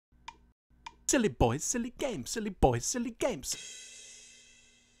Silly boys, silly games, silly boys, silly games.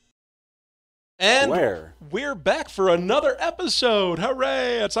 And Where? we're back for another episode.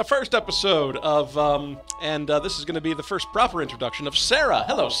 Hooray! It's our first episode of, this is going to be the first proper introduction of Sara.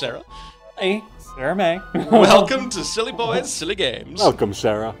 Hello, Sara. Hey, Sara May. Welcome to Silly Boys, Silly Games. Welcome,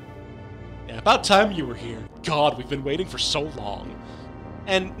 Sara. Yeah, about time you were here. God, we've been waiting for so long.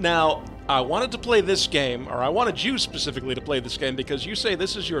 And now, I wanted to play this game, or I wanted you specifically to play this game, because you say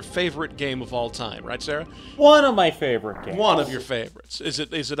this is your favorite game of all time, right, Sara? One of my favorite games. One of your favorites. Is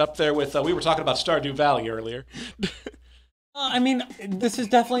it up there with, we were talking about Stardew Valley earlier. I mean, this is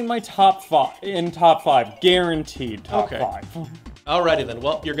definitely my top five. Guaranteed top five. Alrighty then,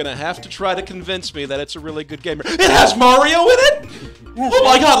 well, you're gonna have to try to convince me that it's a really good game. It has Mario in it?! Yes, Oh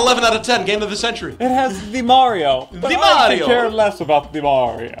my god, 11 out of 10, game of the century. It has the Mario. But I could care less about the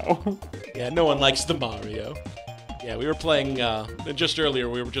Mario. Yeah, no one likes the Mario. Yeah, we were playing, just earlier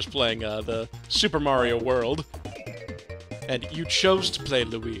we were just playing the Super Mario World. And you chose to play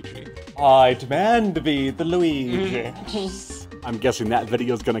Luigi. I demand to be the Luigi. I'm guessing that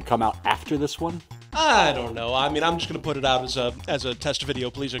video's gonna come out after this one? I don't know. I mean, I'm just gonna put it out as a test video,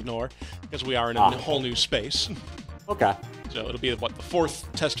 please ignore. Because we are in a whole new space. Okay. So it'll be, what, the fourth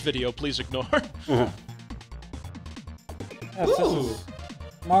test video, please ignore. Yes, this is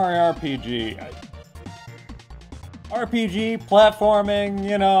Mario RPG. RPG, platforming,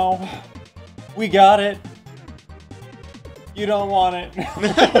 you know. We got it. You don't want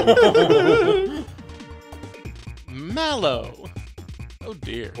it. Mallow. Oh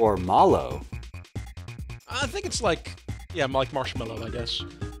dear. Or Mallow. I think it's like, yeah, like marshmallow, I guess.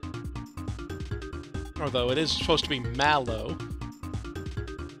 Although it is supposed to be mallow.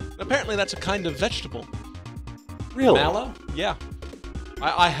 Apparently that's a kind of vegetable. Really? Mallow? Yeah.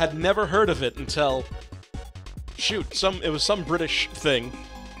 I had never heard of it until... Shoot, it was some British thing.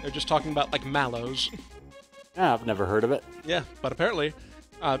 They're just talking about, like, mallows. Yeah, I've never heard of it. Yeah, but apparently,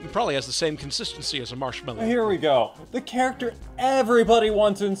 it probably has the same consistency as a marshmallow. Here we go. The character everybody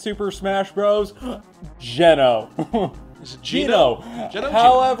wants in Super Smash Bros. Geno. Is it Geno?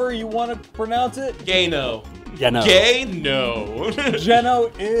 However you want to pronounce it. Gano. Geno. Gano.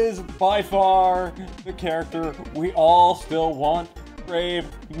 Geno is by far the character we all still want, crave,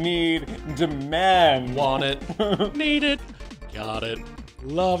 need, demand. Want it. Need it. Got it.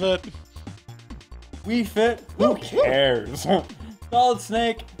 Love it. We fit. Who cares? Solid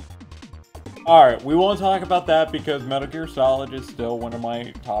Snake. Alright, we won't talk about that because Metal Gear Solid is still one of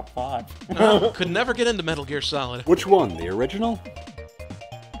my top 5. Could never get into Metal Gear Solid. Which one? The original?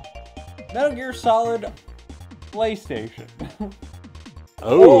 Metal Gear Solid PlayStation.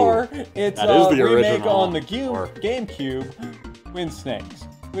 Oh, or it's that is the remake original. on the GameCube, Twin Snakes,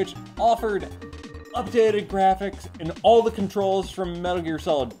 which offered updated graphics and all the controls from Metal Gear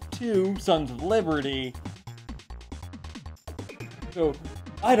Solid 2, Sons of Liberty. So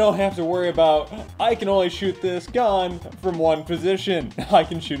I don't have to worry about, I can only shoot this gun from one position. I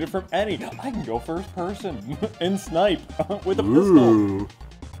can shoot it from any. I can go first person and snipe with a pistol.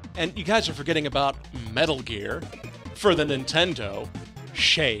 And you guys are forgetting about Metal Gear for the Nintendo.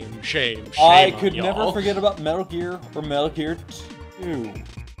 Shame, shame, shame. I could on never y'all. forget about Metal Gear or Metal Gear 2.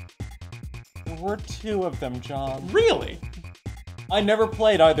 There were 2 of them, John. Really? I never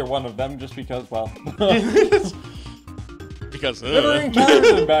played either one of them just because, well... Because never encountered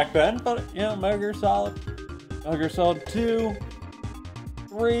them back then, but, you know, Metal Gear Solid. Metal Gear Solid 2.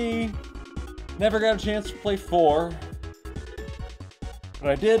 3. Never got a chance to play 4. But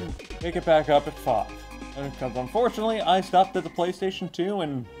I did pick it back up at 5. Because unfortunately, I stopped at the PlayStation 2,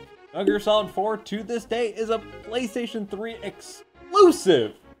 and Metal Gear Solid 4 to this day is a PlayStation 3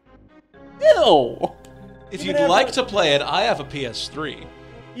 exclusive. Ew! if you'd like to play it, I have a PS3.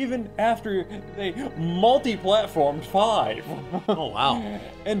 Even after they multi-platformed 5. Oh, wow.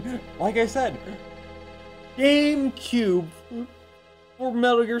 And like I said, GameCube for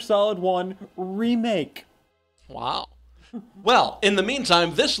Metal Gear Solid 1 Remake. Wow. Well, in the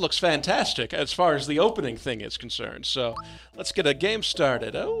meantime, this looks fantastic as far as the opening thing is concerned. So let's get a game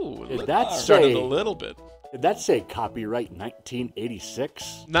started. Oh, Did that started say- a little bit. Did that say copyright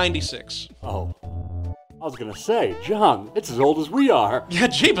 1986? 96. Oh. I was gonna say, John, it's as old as we are. Yeah,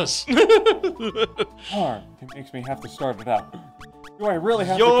 Jeebus. Darn, it makes me have to start it out. Do I really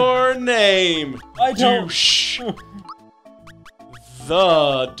have Your name. I don't- Douche.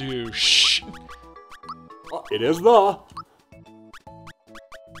 The douche. Oh, it is the.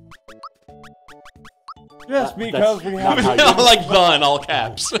 Just because we have not to, how you- Like the in all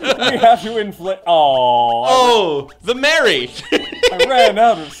caps. we have to inflate. Oh, Oh, the Mary. I ran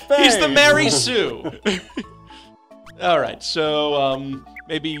out of space. He's the Mary Sue. All right, so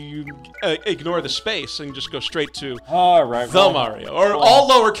maybe you ignore the space and just go straight to Alright. the Mario. Or all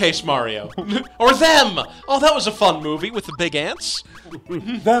lowercase Mario. Or them! Oh, that was a fun movie with the big ants.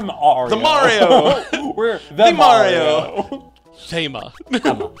 Them Mario. The Mario! We're The Mario! Thema.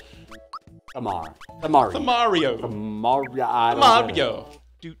 Come on. The Mario. The Mario. The Mario. I don't get it. Mario.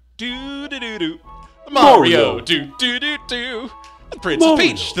 Do do do do do. The Mario. Do do do do. The Princess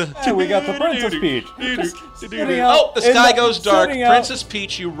Peach. Hey, we got the Princess Peach. Oh, the sky goes dark. Princess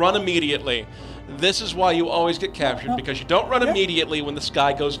Peach, you run immediately. This is why you always get captured, because you don't run immediately when the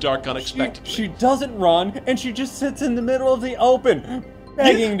sky goes dark unexpectedly. She doesn't run, and she just sits in the middle of the open,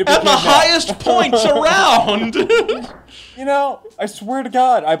 begging to be at the kidnapped. highest points around. You know, I swear to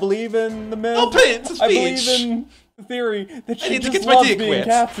God, I believe in the myth. Oh, Princess I Peach. believe in the theory that she need to just get my loves dick being wet.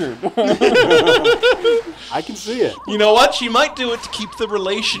 captured. I can see it. You know what? She might do it to keep the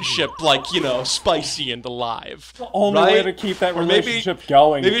relationship, like, you know, spicy and alive. The only way to keep that Or maybe- relationship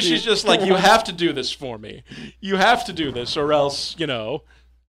going. Maybe she's just like, you have to do this for me. You have to do this, or else, you know,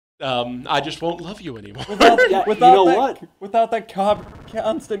 I just won't love you anymore. Yeah, you know what? Without that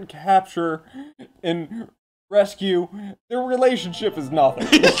constant capture and rescue, their relationship is nothing.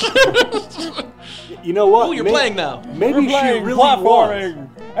 You know what? Oh, you're playing now. Maybe We're she playing really was.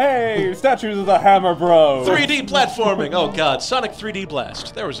 platforming. Hey, statues of the Hammer Bros. 3D platforming. Oh god, Sonic 3D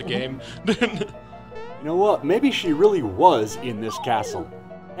Blast. There was a game. You know what? Maybe she really was in this castle.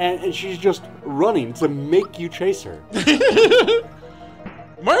 And she's just running to make you chase her.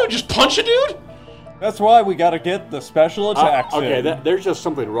 Mario just punch a dude? That's why we gotta get the special attacks Okay, in. there's just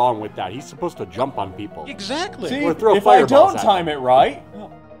something wrong with that. He's supposed to jump on people. Exactly. See, Or throw if I fireballs don't at time it right,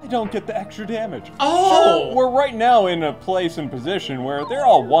 I don't get the extra damage. Oh! Sure, we're right now in a place and position where they're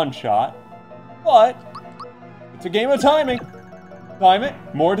all one shot, but it's a game of timing. Time it,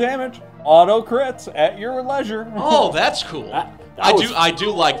 more damage, auto crits at your leisure. Oh, that's cool. That I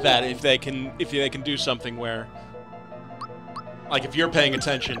do like that if they can do something where, like, if you're paying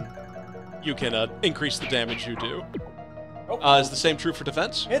attention, you can increase the damage you do. Is the same true for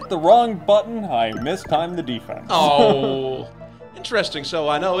defense? Hit the wrong button, I mistimed the defense. Oh, interesting. So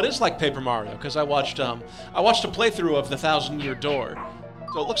I know it is like Paper Mario because I watched a playthrough of the 1,000-Year Door.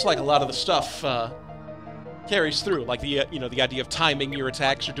 So it looks like a lot of the stuff carries through, like the the idea of timing your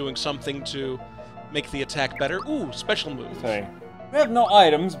attacks or doing something to make the attack better. Ooh, special move. Say, I have no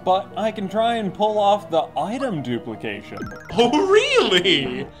items, but I can try and pull off the item duplication. Oh,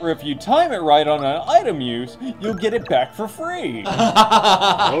 really? Or if you time it right on an item use, you'll get it back for free.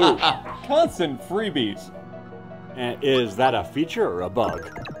 Oh. Constant freebies. And is that a feature or a bug?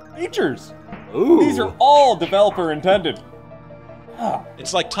 Features. Ooh. These are all developer intended. Ah,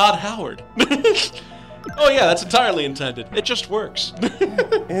 It's like Todd Howard. Oh yeah, that's entirely intended. It just works.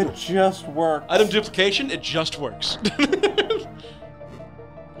 it just works. Item duplication, it just works.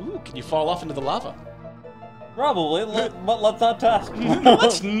 Ooh, can you fall off into the lava? Probably, but let's not test.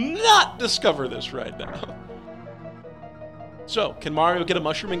 Let's not discover this right now. So, can Mario get a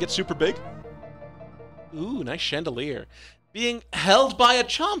mushroom and get super big? Ooh, nice chandelier. Being held by a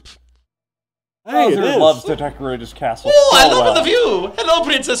chump. Hey, it Bowser is. loves to decorate his castle Oh, so I love well. the view! Hello,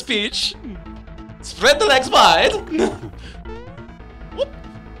 Princess Peach! Spread the legs wide! Whoop.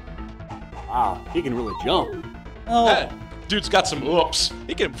 Wow, he can really jump. Oh, That dude's got some whoops.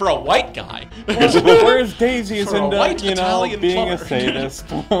 He can, for a white guy. whereas Daisy is For a into, white you know, Italian being a plumber. sadist.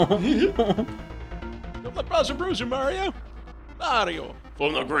 Don't let Bowser bruise you, Mario. Mario.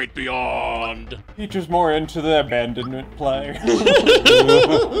 From the great beyond. Peach is more into the abandonment play.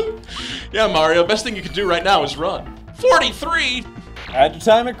 Yeah, Mario, best thing you can do right now is run. 43! Had to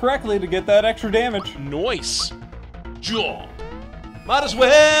time it correctly to get that extra damage. Nice. Jump. Might as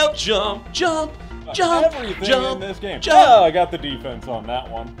well jump, jump, jump, Everything jump, in this game. jump. Oh, I got the defense on that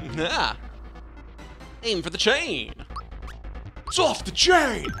one. Ah. Aim for the chain. It's off the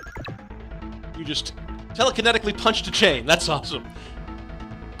chain. You just telekinetically punched a chain. That's awesome.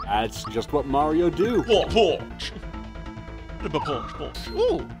 That's just what Mario do. Punch. Punch.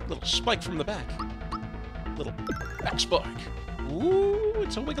 Ooh, little spike from the back. Little back spike. Ooh,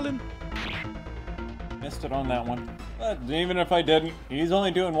 it's a wiggling. Missed it on that one. But even if I didn't, he's only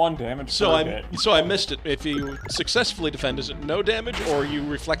doing 1 damage So per hit. I missed it. If you successfully defend, is it no damage or you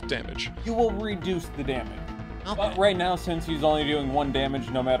reflect damage? You will reduce the damage. Okay. But right now, since he's only doing 1 damage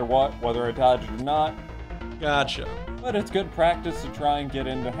no matter what, whether I dodge it or not, Gotcha. but it's good practice to try and get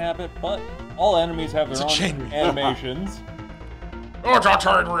into habit, but all enemies have It's their a own chain reaction. animations. Oh, it's a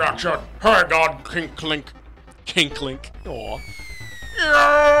chain reaction. Hang on, kink clink. Kink clink.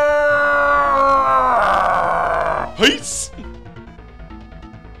 Aw. Peace!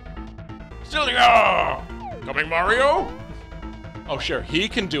 Still here! Coming, Mario? Oh, sure, he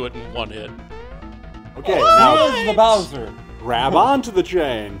can do it in one hit. Okay, now Here's the Bowser. grab onto the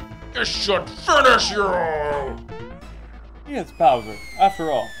chain. This should finish you! He is Bowser. After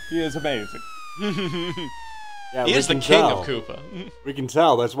all, he is amazing. Yeah, He we is the can king tell. of Koopa. We can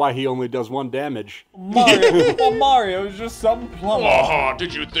tell. That's why he only does 1 damage. Mario, well, Mario is just some plumber. Oh,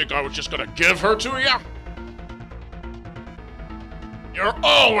 did you think I was just gonna give her to you? You're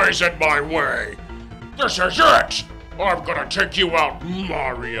always in my way. This is it. I'm gonna take you out,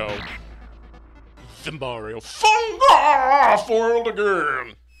 Mario. The Mario Funga foiled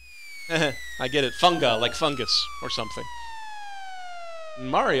again. I get it, funga, like fungus or something.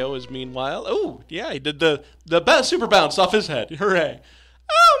 Mario is meanwhile. Oh, yeah, he did the super bounce off his head. Hooray!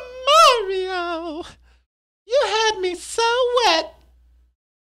 Oh, Mario, you had me so wet.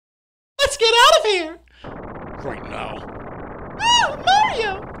 Let's get out of here right now. Oh,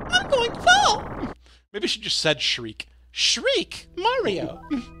 Mario, I'm going to fall. Maybe she just said shriek. Shriek, Mario.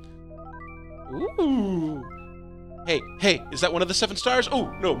 Ooh. Hey, is that one of the 7 stars? Oh,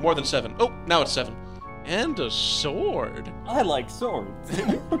 no, more than 7. Oh, now it's 7. And a sword. I like swords.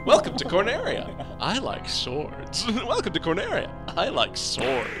 Welcome to Corneria. I like swords. Welcome to Corneria. I like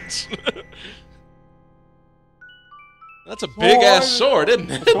swords. That's a big-ass sword, isn't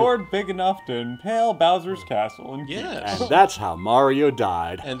it? A sword big enough to impale Bowser's castle. And Yes. And that's how Mario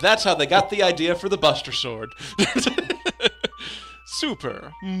died. And that's how they got the idea for the Buster Sword.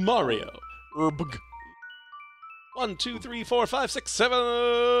 Super Mario. 1, 2, 3, 4, 5, 6,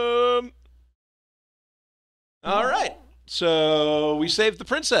 7. All right. So we saved the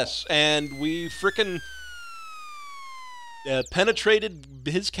princess, and we frickin' penetrated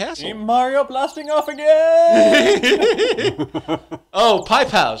his castle. Ain't Mario blasting off again! Oh, Pipe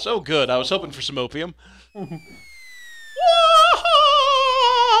House. Oh, good. I was hoping for some opium. Where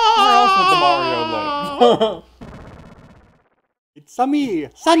else would the Mario live? It's a me,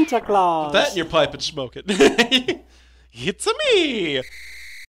 Santa Claus. That in your pipe and smoke it. It's a me.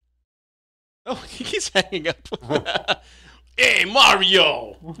 Oh, he's hanging up. Hey,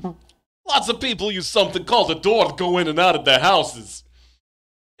 Mario! Lots of people use something called a door to go in and out of their houses.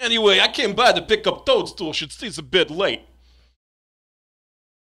 Anyway, I came by to pick up Toadstool. She's a bit late.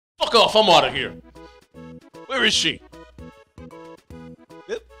 Fuck off, I'm out of here. Where is she?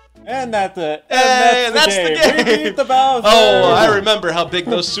 And that's it. And that's the game. We beat the Bowser. Oh, I remember how big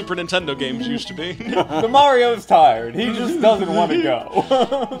those Super Nintendo games used to be. The Mario's tired. He just doesn't want to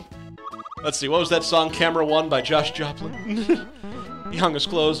go. Let's see, what was that song, Camera One by Josh Joplin? He hung his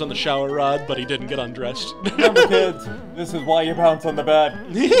clothes on the shower rod, but he didn't get undressed. Remember, kids, this is why you bounce on the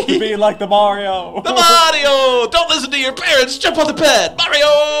bed. To be like the Mario. The Mario! Don't listen to your parents! Jump on the bed!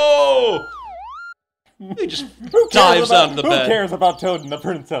 Mario! He just dives onto the bed. Who cares about Toad and the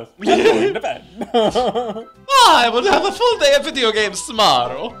princess? Just going to bed. I will have a full day of video games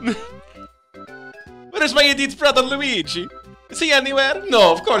tomorrow. Where's my idiot brother Luigi? Is he anywhere?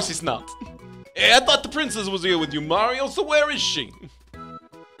 No, of course he's not. Hey, I thought the princess was here with you, Mario, so where is she?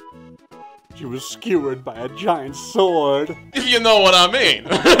 She was skewered by a giant sword. If you know what I mean.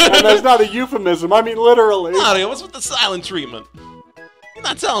 And that's not a euphemism, I mean literally. Mario, what's with the silent treatment? You're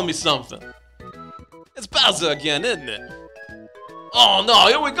not telling me something. It's Bowser again, isn't it? Oh no,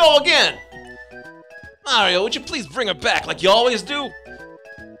 here we go again! Mario, would you please bring her back like you always do?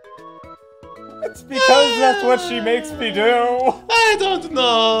 It's because that's what she makes me do. I don't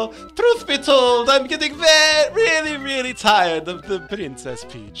know. Truth be told, I'm getting really tired of the Princess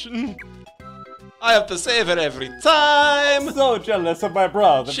Peach. I have to save her every time. So jealous of my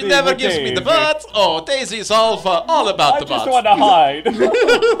brother. She never gives me the butt. Oh, Daisy's all about the butt. I just want to hide.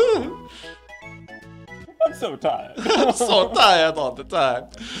 I'm so tired. I'm so tired all the time.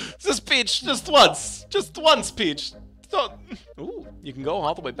 Just Peach, just once, Peach. Don't. Ooh, you can go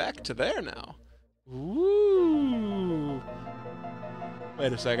all the way back to there now. Ooh.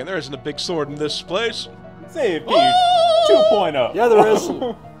 Wait a second, there isn't a big sword in this place. Save Peach 2.0. Yeah, there is.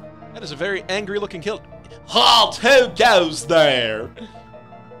 That is a very angry-looking kill. Halt! Who goes there?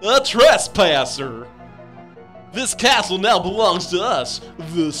 A trespasser! This castle now belongs to us,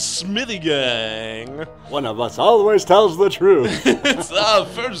 the Smithy Gang. One of us always tells the truth. It's our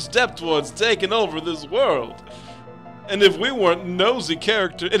first step towards taking over this world. And if we weren't nosy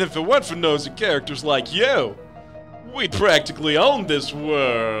characters, and if it weren't for nosy characters like you, we'd practically own this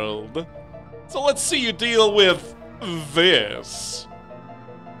world. So let's see you deal with this.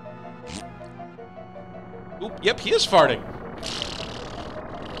 Oop, yep, he is farting.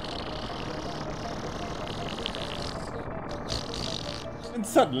 And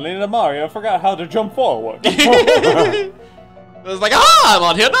suddenly the Mario forgot how to jump forward. I was like, I'm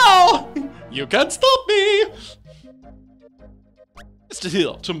on here now! You can't stop me! the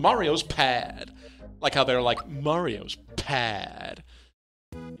hill to Mario's pad. Like how they're like, Mario's pad.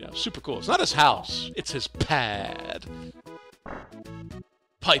 Yeah, super cool. It's not his house, it's his pad.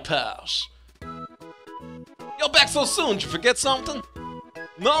 Pipe house. You're back so soon, did you forget something?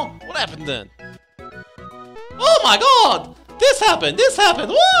 No? What happened then? Oh my god! This happened!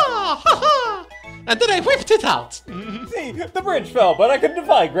 Wah! Ha ha! And then I whipped it out! See, the bridge fell, but I could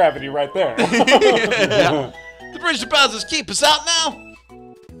defy gravity right there. Yeah. The bridge to Bowser's Keep is out now?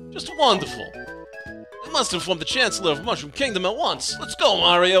 Just wonderful. We must inform the Chancellor of Mushroom Kingdom at once. Let's go,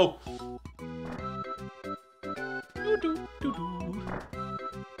 Mario!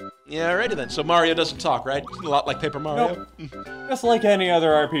 Yeah, alrighty then. So Mario doesn't talk, right? A lot like Paper Mario? Nope. Just like any other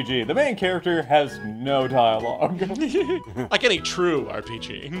RPG, the main character has no dialogue. Like any true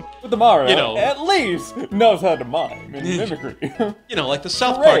RPG. But the Mario, You know. at least, knows how to mime and mimicry. You know, like the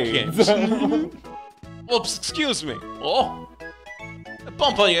South Park Raids. games. Oops, excuse me. Oh. A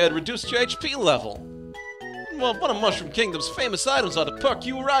bump on your head reduced your HP level. Well, one of Mushroom Kingdom's famous items ought to perk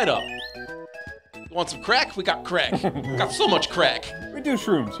you right up. You want some crack? We got crack. We got so much crack. We do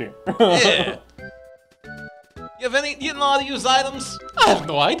shrooms here. Yeah. You know how to use items? I have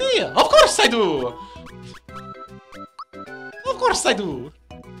no idea. Of course I do. Of course I do.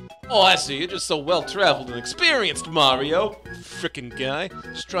 Oh, I see. You're just so well-traveled and experienced, Mario. Frickin' guy.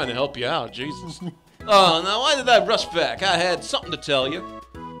 Just trying to help you out, Jesus. Oh, now why did I rush back? I had something to tell you.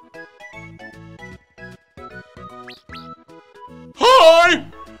 Hi!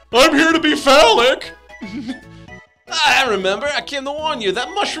 I'm here to be phallic! I remember, I came to warn you that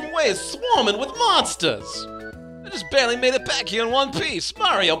Mushroom Way is swarming with monsters! I just barely made it back here in one piece.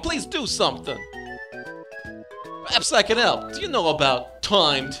 Mario, please do something. Perhaps I can help. Do you know about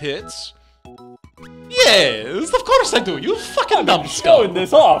timed hits? Yes, of course I do, you fucking I'm showing numbskull!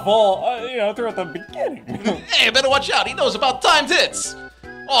 this off all, throughout the beginning. Hey, better watch out, he knows about timed hits!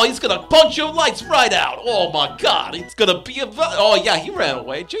 Oh, he's gonna punch your lights right out! Oh my god, he's gonna be a... Oh yeah, he ran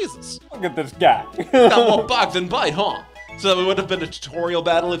away, Jesus. Look at this guy. Got more bark than bite, huh? So it would have been a tutorial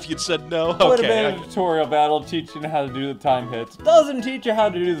battle if you'd said no? Would have Okay. been a tutorial battle teaching you how to do the time hits. Doesn't teach you how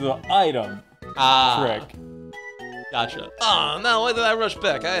to do the item trick. Gotcha. Oh, now why did I rush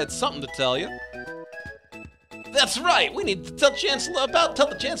back? I had something to tell you. That's right, we need to tell the Chancellor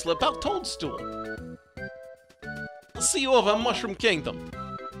about Toadstool. I'll see you over at Mushroom Kingdom.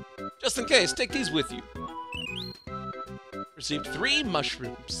 Just in case, take these with you. Received 3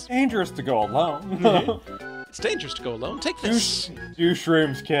 mushrooms. Dangerous to go alone. It's dangerous to go alone. Take this. Do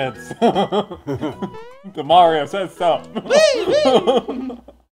shrooms, kids. The Mario says so.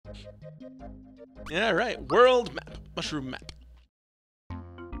 Yeah, right. World map. Mushroom map.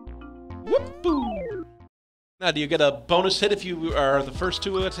 Whoop-boo. Now, do you get a bonus hit if you are the first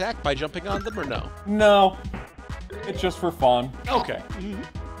to attack by jumping on them, or no? No. It's just for fun. Okay.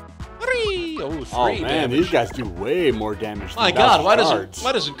 3! Oh, 3 Oh man, damage. these guys do way more damage than My god, why Bowser's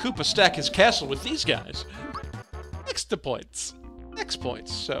doesn't Koopa stack his castle with these guys? Extra points. X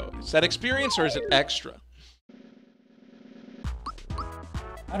points. So, is that experience or is it extra?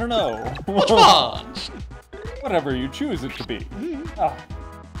 I don't know. Which one? Whatever you choose it to be. Ah,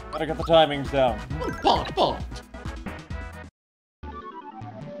 gotta get the timings down. Bond.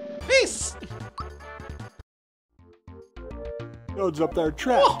 Peace! Toad's up there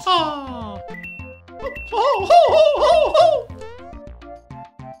trapped.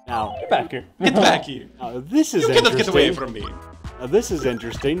 Now, Get back here. Get back here. this is You interesting. cannot get away from me. Now, this is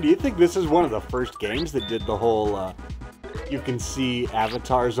interesting. Do you think this is one of the first games that did the whole, you can see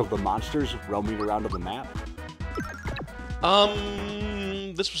avatars of the monsters roaming around on the map?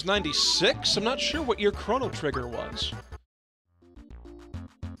 This was 96? I'm not sure what year Chrono Trigger was.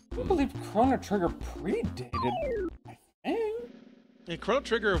 I believe Chrono Trigger predated, I think. Yeah, Chrono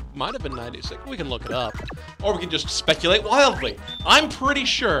Trigger might have been 96. We can look it up. Or we can just speculate wildly. I'm pretty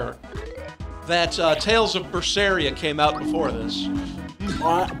sure that Tales of Berseria came out before this.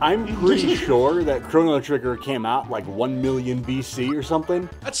 I'm pretty sure that Chrono Trigger came out like 1 million BC or something.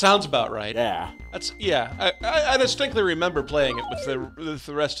 That sounds about right. Yeah. I distinctly remember playing it with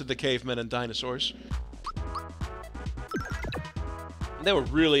the rest of the cavemen and dinosaurs. And they were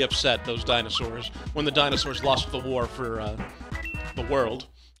really upset, those dinosaurs, when the dinosaurs lost the war for the world.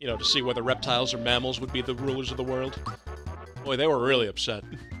 You know, to see whether reptiles or mammals would be the rulers of the world. Boy, they were really upset.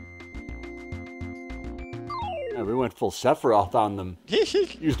 Yeah, we went full Sephiroth on them.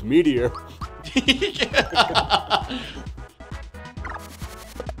 Used Meteor.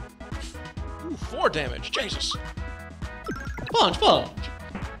 Ooh, 4 damage, Jesus. Punch.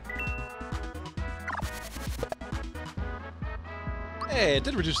 Hey, it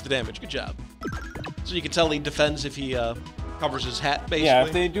did reduce the damage, good job. So you can tell he defends if he Covers his hat, basically. Yeah,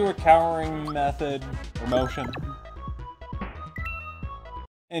 if they do a cowering method or motion.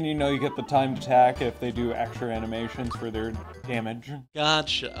 And you know you get the timed attack if they do extra animations for their damage.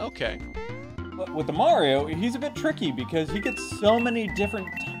 Gotcha, okay. But with the Mario, he's a bit tricky because he gets so many different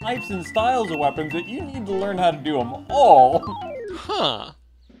types and styles of weapons that you need to learn how to do them all. Huh.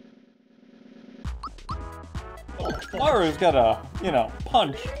 Mario's gotta, you know,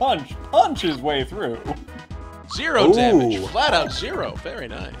 punch his way through. Zero damage. Flat out zero. Very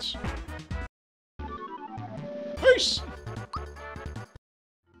nice. Peace!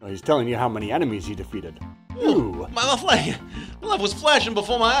 Oh, he's telling you how many enemies he defeated. Ooh. My love was flashing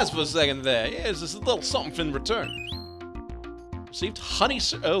before my eyes for a second there. Yeah, it's just a little something in return. Received honey.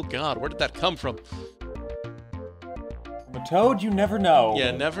 Oh god, where did that come from? From a toad, you never know.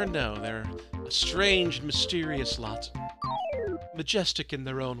 Yeah, never know. They're a strange and mysterious lot. Majestic in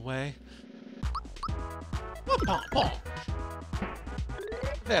their own way.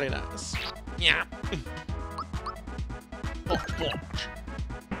 Very nice. Yeah.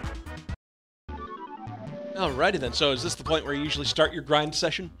 Alrighty then, so is this the point where you usually start your grind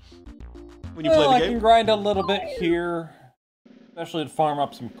session? When you play the I game? can grind a little bit here, especially to farm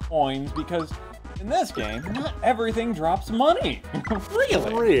up some coins, because in this game, not everything drops money.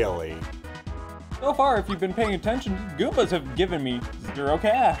 Really? Really? So far, if you've been paying attention, Goombas have given me 0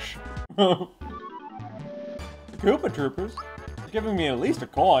 cash. The Koopa Troopers are giving me at least a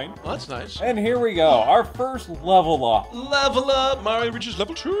coin. Oh, that's nice. And here we go, our first level up. Level up! Mario reaches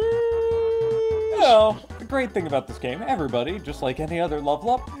level 2! You know, the great thing about this game, everybody, just like any other level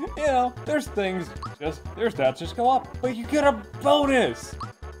up, you know, their stats just go up, but you get a bonus!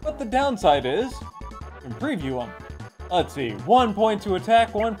 But the downside is, you can preview them. Let's see, 1 point to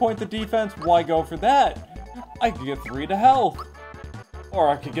attack, 1 point to defense, why go for that? I could get 3 to health. Or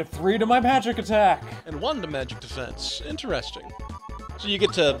I could get 3 to my magic attack. And 1 to magic defense. Interesting. So you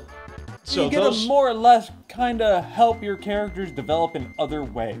get to... So you get to more or less kind of help your characters develop in other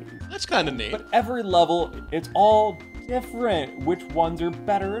ways. That's kind of neat. But every level, it's all different, which ones are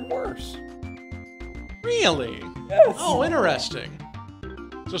better and worse. Really? Yes. Oh, interesting.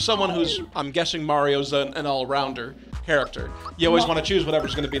 So someone who's, I'm guessing Mario's an all-rounder character. You always want to choose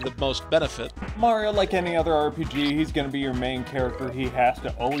whatever's going to be the most benefit. Mario, like any other RPG, he's going to be your main character. He has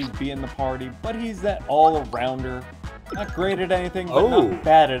to always be in the party, but he's that all-arounder. Not great at anything, but not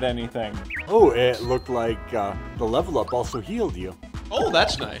bad at anything. Oh, it looked like the level up also healed you. Oh,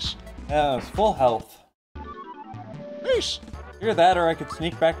 that's nice. Yeah, it's full health. Nice. Either that or I could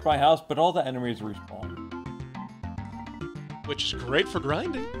sneak back to my house, but all the enemies respawn. Which is great for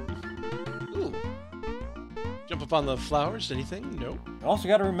grinding. Ooh. Jump up on the flowers, anything? No. You also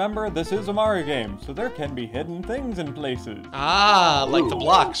got to remember, this is a Mario game, so there can be hidden things in places. Ah, like the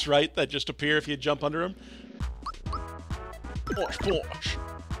blocks, right? That just appear if you jump under them. Bosh.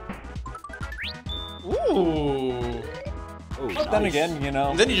 Ooh. Oh, But then again, you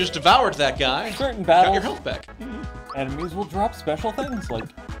know, And then you just devoured that guy. certain Got your battles, health back. enemies will drop special things, like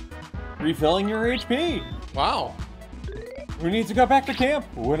refilling your HP. Wow. Who needs to go back to camp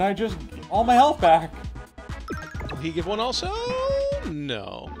when I just get all my health back? Will he give one also?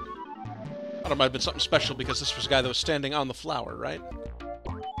 No. I thought it might have been something special because this was a guy that was standing on the flower, right?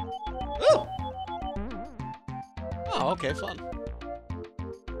 Oh! Oh, okay, fun.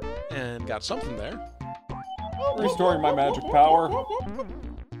 And got something there. Restoring my magic power.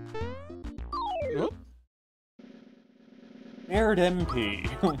 Whoop. Aired MP.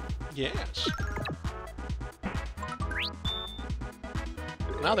 Yes.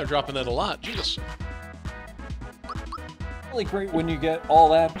 Now they're dropping it a lot. Jesus. Really great when you get all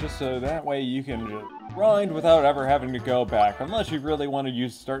that, just so that way you can just grind without ever having to go back, unless you really want to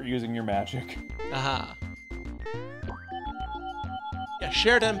start using your magic. Aha. Yeah,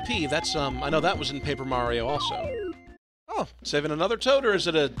 shared MP. That's I know that was in Paper Mario also. Oh, saving another Toad, or is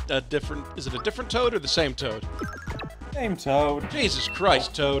it a different? Is it a different Toad or the same Toad? Same Toad. Jesus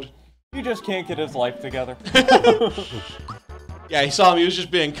Christ, Toad. He just can't get his life together. Yeah, he saw him. He was just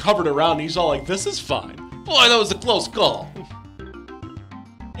being covered around. And he's all like, "This is fine." Boy, that was a close call.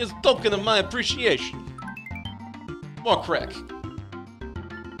 It's a token of my appreciation. More crack.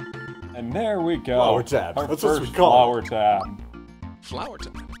 And there we go. Flower tab. Our That's what first we call flower tab. Flower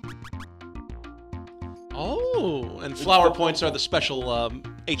time. Oh, and flower points are the special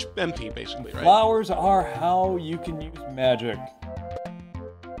MP, basically, right? Flowers are how you can use magic.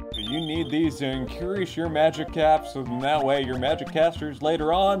 So you need these to increase your magic cap, so then that way your magic casters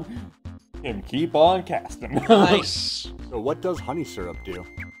later on can keep on casting. Nice. So what does honey syrup do?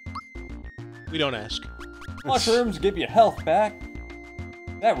 We don't ask. Mushrooms give you health back.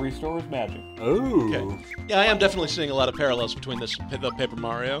 That restores magic. Oh. Okay. Yeah, I am definitely seeing a lot of parallels between this the Paper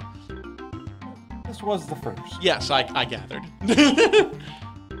Mario. This was the first. Yes, I gathered.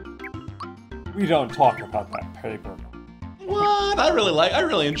 We don't talk about that paper. What? I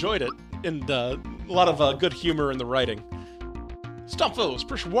really enjoyed it, and a lot of good humor in the writing. Stop foes,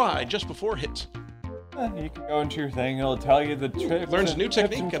 push Y just before hit. You can go into your thing, it'll tell you the tricks. Learns a new tips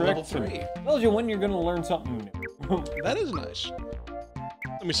technique and at level tricks, 3. and tells you when you're gonna learn something new. That is nice.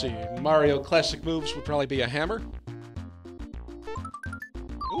 Let me see. Mario classic moves would probably be a hammer.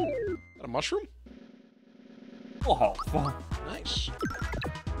 Ooh, got a mushroom? Full health. Nice.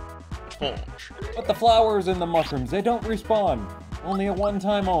 Sponge. But the flowers and the mushrooms, they don't respawn. Only at one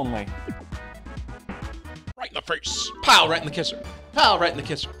time only. Right in the face. Pow, right in the kisser. Pow, right in the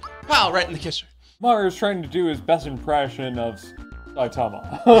kisser. Pow, right in the kisser. Mario's trying to do his best impression of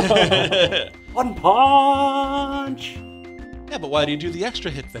Saitama. One punch! Yeah, but why do you do the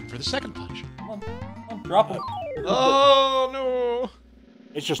extra hit then for the second punch? Come on, drop it. Oh, no.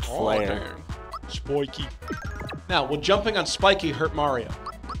 It's just Oh, flare. dang. Spiky. Now, will jumping on Spiky hurt Mario?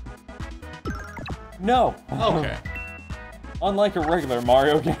 No. Okay. Unlike a regular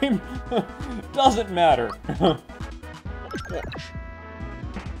Mario game, doesn't matter. Sponge.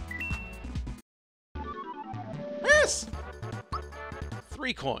 Yes!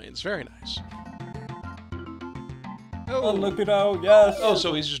 3 coins. Very nice. Oh, look it out, yes. Oh,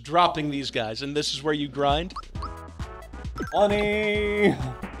 so he's just dropping these guys, and this is where you grind? Money.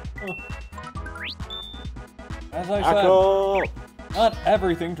 As I said, Tackle! not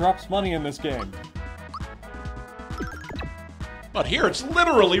everything drops money in this game. But here it's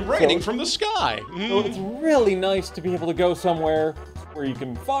literally raining So- from the sky. So it's really nice to be able to go somewhere where you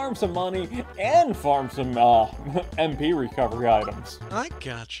can farm some money and farm some MP recovery items. I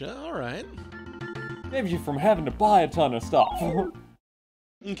gotcha. All right. Saves you from having to buy a ton of stuff.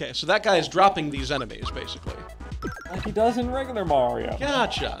 Okay, so that guy is dropping these enemies, basically. Like he does in regular Mario.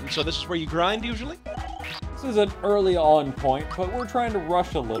 Gotcha. And so this is where you grind, usually? This is an early on point, but we're trying to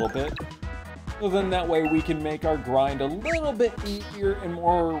rush a little bit. So then that way we can make our grind a little bit easier and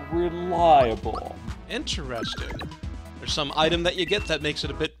more reliable. Interesting. There's some item that you get that makes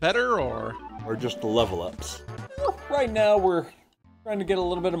it a bit better, or... Or just the level ups. Well, right now we're trying to get a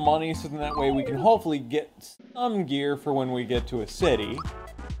little bit of money so then that way we can hopefully get some gear for when we get to a city.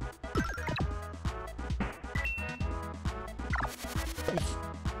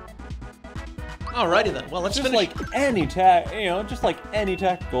 Alrighty then. Well, let's Just finish. like any just like any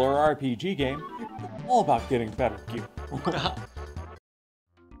tactical or RPG game, it's all about getting better gear.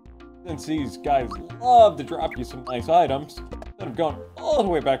 Since these guys love to drop you some nice items, instead of going all the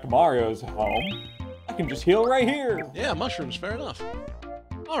way back to Mario's home, I can just heal right here. Yeah, mushrooms, fair enough.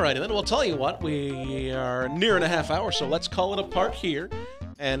 Alrighty then, we'll tell you what, we are near in a half hour, so let's call it a part here,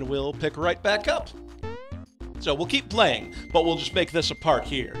 and we'll pick right back up. So we'll keep playing, but we'll just make this a part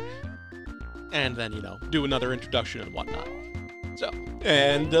here. And then, do another introduction and whatnot. So,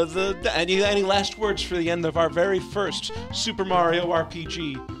 and any last words for the end of our very first Super Mario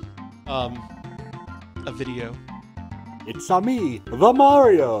RPG, a video? It's a me, the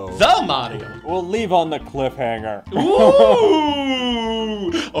Mario! The Mario! We'll leave on the cliffhanger.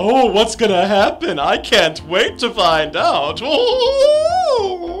 Ooh! Oh, what's gonna happen? I can't wait to find out!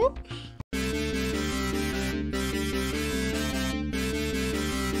 Ooh!